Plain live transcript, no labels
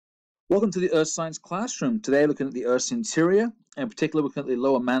Welcome to the Earth Science Classroom. Today looking at the Earth's interior, and in particular looking at the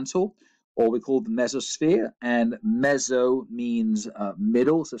lower mantle, or we call the mesosphere, and meso means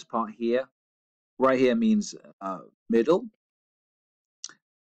middle, so this part here. Right here means middle.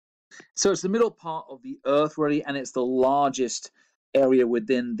 So it's the middle part of the Earth really, and it's the largest area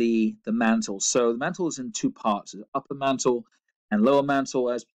within the mantle. So the mantle is in two parts, upper mantle and lower mantle.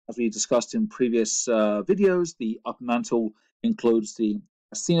 As we discussed in previous videos, the upper mantle includes the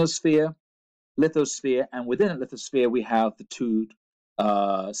asthenosphere, lithosphere, and within the lithosphere we have the two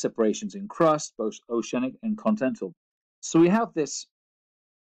separations in crust, both oceanic and continental. So we have this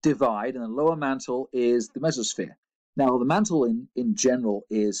divide, and the lower mantle is the mesosphere. Now, the mantle in general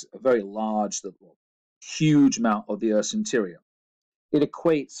is a very large, huge amount of the Earth's interior. It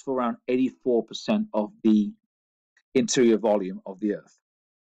equates for around 84% of the interior volume of the Earth.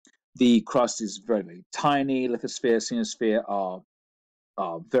 The crust is very, very tiny. Lithosphere, asthenosphere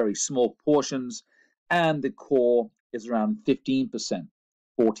are very small portions, and the core is around 15%,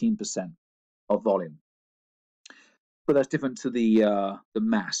 14% of volume. But that's different to the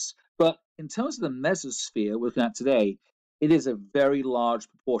mass. But in terms of the mesosphere we're looking at today, it is a very large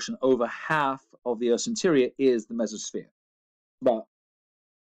proportion. Over half of the Earth's interior is the mesosphere. About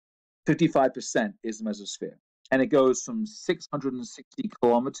 55% is the mesosphere. And it goes from 660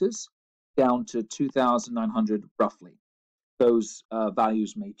 kilometers down to 2,900 roughly. Those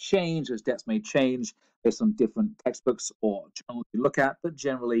values may change, those depths may change based on different textbooks or journals you look at, but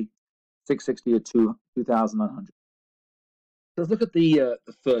generally 660 to 2,900. So let's look at the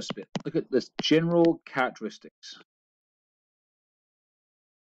first bit. Look at this general characteristics.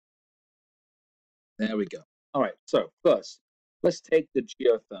 There we go. All right, so first, let's take the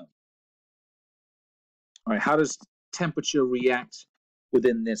geotherm. All right, how does temperature react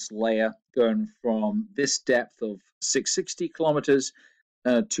within this layer going from this depth of 660 kilometers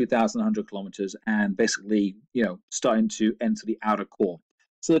 2,100 kilometers, and basically, starting to enter the outer core.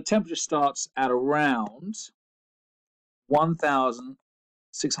 So the temperature starts at around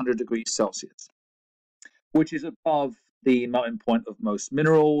 1,600 degrees Celsius, which is above the melting point of most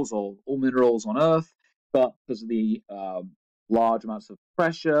minerals or all minerals on Earth, but because of the large amounts of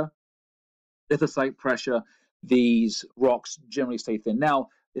pressure, lithostatic pressure, these rocks generally stay thin. Now,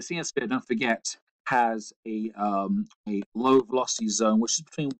 the asthenosphere, don't forget, has a low velocity zone, which is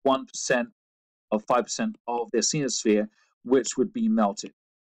between 1% of 5% of the asthenosphere, which would be melted.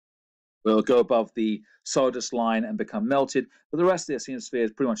 Will go above the solidus line and become melted, but the rest of the asthenosphere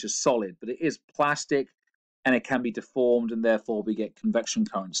is pretty much just solid, but it is plastic and it can be deformed, and therefore we get convection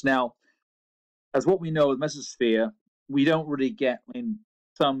currents. Now, as what we know with mesosphere, we don't really get,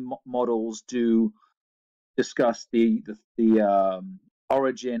 some models do discuss the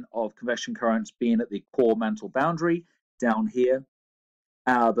origin of convection currents being at the core mantle boundary down here,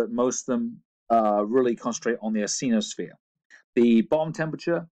 but most of them really concentrate on the asthenosphere. The bottom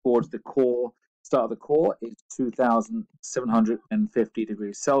temperature towards the core, start of the core, is 2,750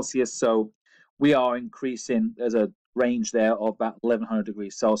 degrees Celsius. So we are increasing, there's a range there of about 1,100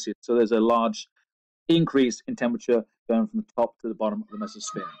 degrees Celsius. So there's a large increase in temperature going from the top to the bottom of the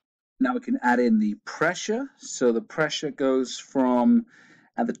mesosphere. Now we can add in the pressure. So the pressure goes from,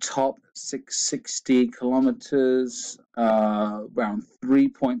 at the top, 660 kilometers, around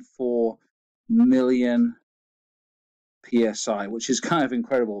 3.4 million PSI, which is kind of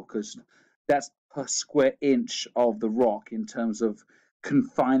incredible because that's per square inch of the rock in terms of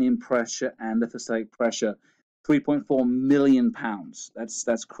confining pressure and lithostatic pressure. 3.4 million pounds.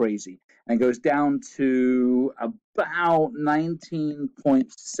 That's crazy. And it goes down to about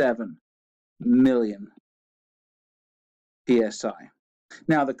 19.7 million PSI.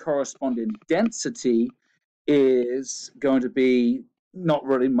 Now, the corresponding density is going to be not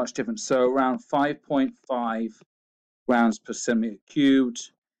really much different. So around 5.5 grams per centimeter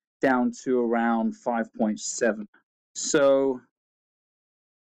cubed, down to around 5.7. So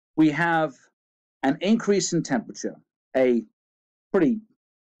we have an increase in temperature, a pretty,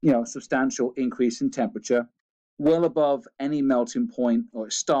 substantial increase in temperature, well above any melting point, or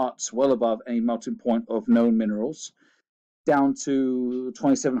it starts well above any melting point of known minerals, down to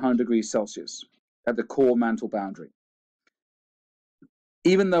 2,700 degrees Celsius at the core mantle boundary.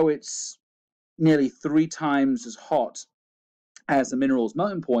 Even though it's nearly 3 times as hot as the mineral's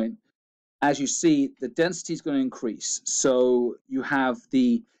melting point, as you see, the density is going to increase. So you have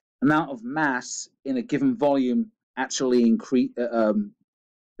the amount of mass in a given volume actually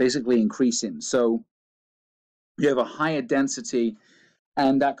basically increasing. So you have a higher density,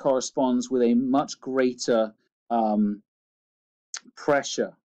 and that corresponds with a much greater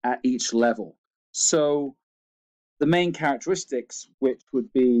pressure at each level. So the main characteristics, which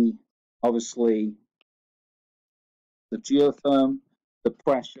would be obviously the geotherm, the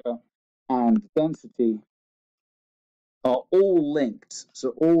pressure, and the density are all linked. So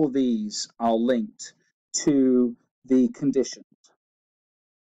all of these are linked to the conditions.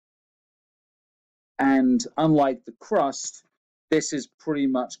 And unlike the crust, this is pretty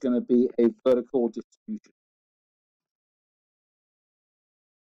much going to be a vertical distribution.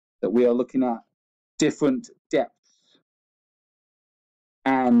 That we are looking at different depths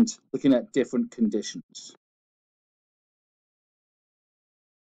and looking at different conditions.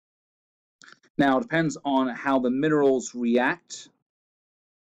 Now, it depends on how the minerals react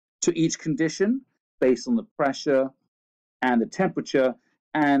to each condition based on the pressure and the temperature,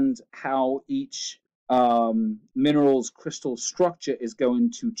 and how each mineral's crystal structure is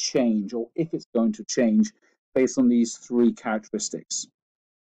going to change, or if it's going to change, based on these three characteristics.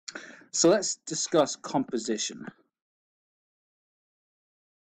 So let's discuss composition.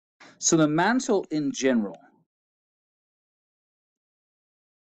 So the mantle in general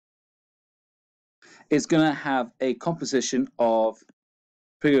is going to have a composition of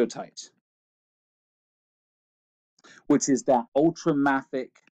periodite, which is that ultramafic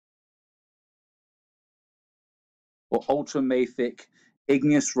or ultramafic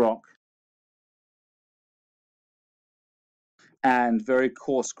igneous rock and very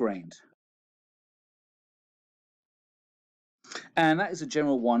coarse grained. And that is a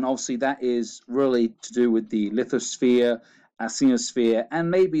general one. Obviously, that is really to do with the lithosphere, asthenosphere, and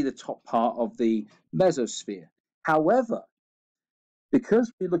maybe the top part of the mesosphere. However,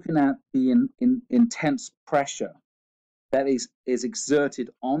 because we're looking at the intense pressure that is exerted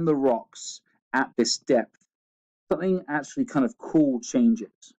on the rocks at this depth, something actually kind of cool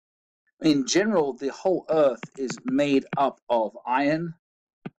changes. In general, the whole Earth is made up of iron,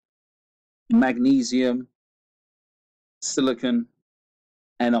 magnesium, silicon,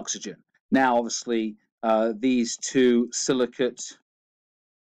 and oxygen. Now, obviously, these two silicate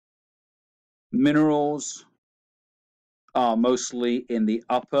minerals are mostly in the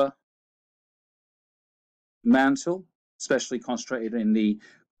upper mantle, especially concentrated in the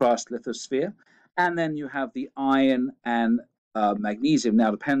crust lithosphere. And then you have the iron and magnesium.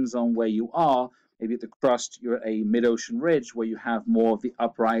 Now, depends on where you are. Maybe at the crust, you're at a mid-ocean ridge where you have more of the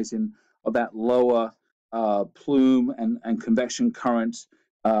uprising of that lower plume and convection current,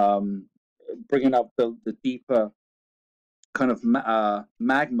 bringing up the deeper kind of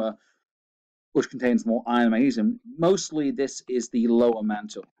magma, which contains more iron and magnesium. Mostly this is the lower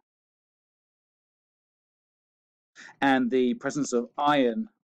mantle. And the presence of iron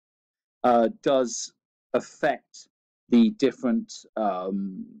does affect the different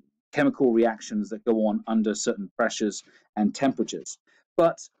chemical reactions that go on under certain pressures and temperatures.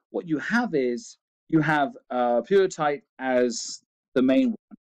 But what you have is you have periodite as the main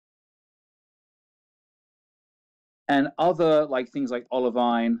one, and other like things like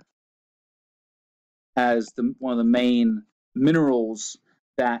olivine as one of the main minerals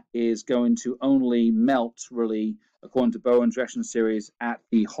that is going to only melt, really, according to Bowen direction series, at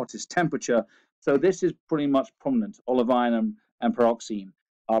the hottest temperature. So this is pretty much prominent. Olivine and pyroxene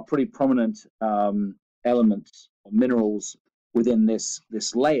are pretty prominent elements or minerals within this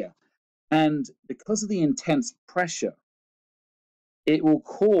layer. And because of the intense pressure, it will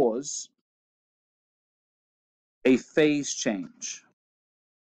cause a phase change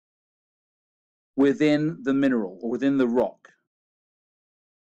within the mineral or within the rock.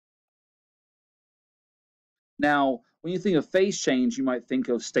 Now, when you think of phase change, you might think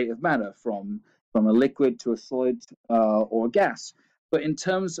of state of matter from a liquid to a solid or a gas. But in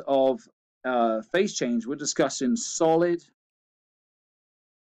terms of phase change, we're discussing solid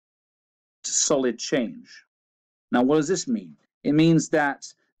to solid change. Now, what does this mean? It means that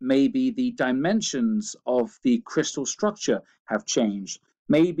maybe the dimensions of the crystal structure have changed.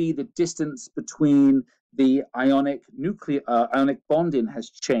 Maybe the distance between the ionic bonding has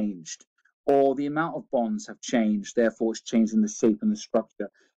changed, or the amount of bonds have changed. Therefore, it's changing the shape and the structure.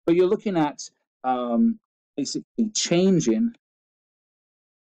 But you're looking at basically changing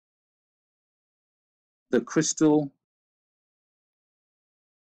the crystal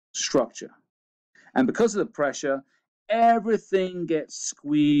structure. And because of the pressure, everything gets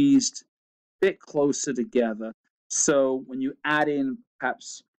squeezed a bit closer together. So when you add in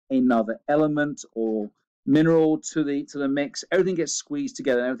perhaps another element or mineral to the mix, everything gets squeezed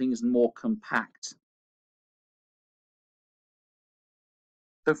together, everything is more compact.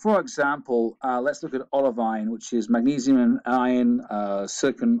 So for example, let's look at olivine, which is magnesium and iron,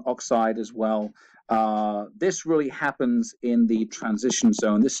 silicon oxide as well. This really happens in the transition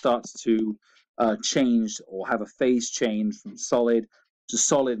zone. This starts to change or have a phase change from solid to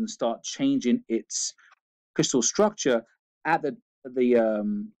solid and start changing its crystal structure at the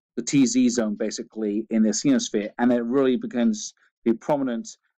TZ zone, basically in the asthenosphere, and it really becomes to be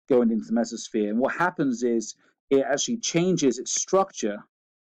prominent going into the mesosphere. And what happens is it actually changes its structure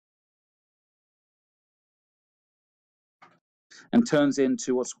and turns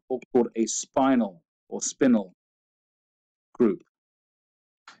into what's called a spinal or spinal group.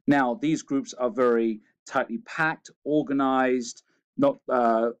 Now, these groups are very tightly packed, organized, not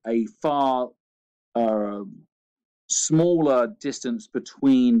a far smaller distance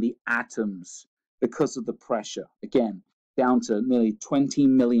between the atoms because of the pressure. Again, down to nearly 20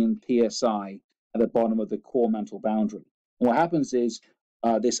 million psi at the bottom of the core mantle boundary. And what happens is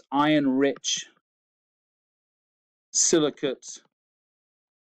this iron-rich silicate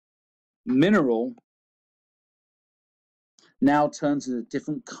mineral now turns into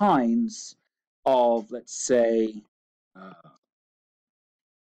different kinds of, let's say,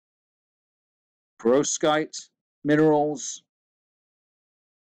 perovskite minerals,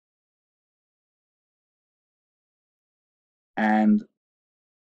 and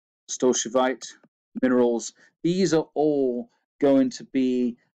stochivite minerals. These are all going to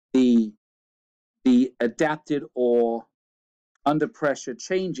be the adapted or under pressure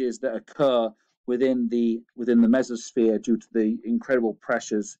changes that occur within the mesosphere due to the incredible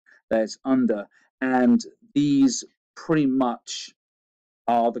pressures that it's under. And these pretty much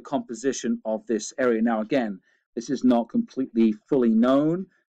are the composition of this area. Now, again, this is not completely fully known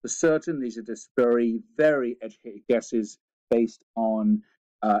for certain. These are just very, very educated guesses based on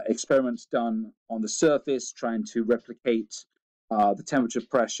experiments done on the surface, trying to replicate the temperature,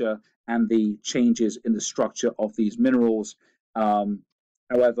 pressure, and the changes in the structure of these minerals.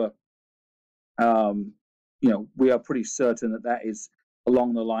 However, we are pretty certain that that is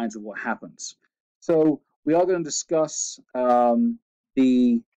along the lines of what happens. So we are going to discuss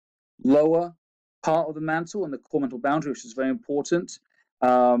the lower part of the mantle and the core mantle boundary, which is very important,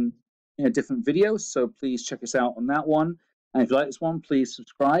 in a different video. So please check us out on that one. And if you like this one, please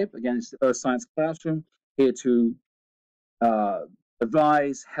subscribe. Again, it's the Earth Science Classroom, here to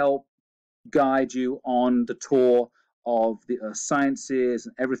advise, help, guide you on the tour of the earth sciences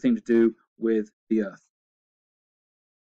and everything to do with the Earth.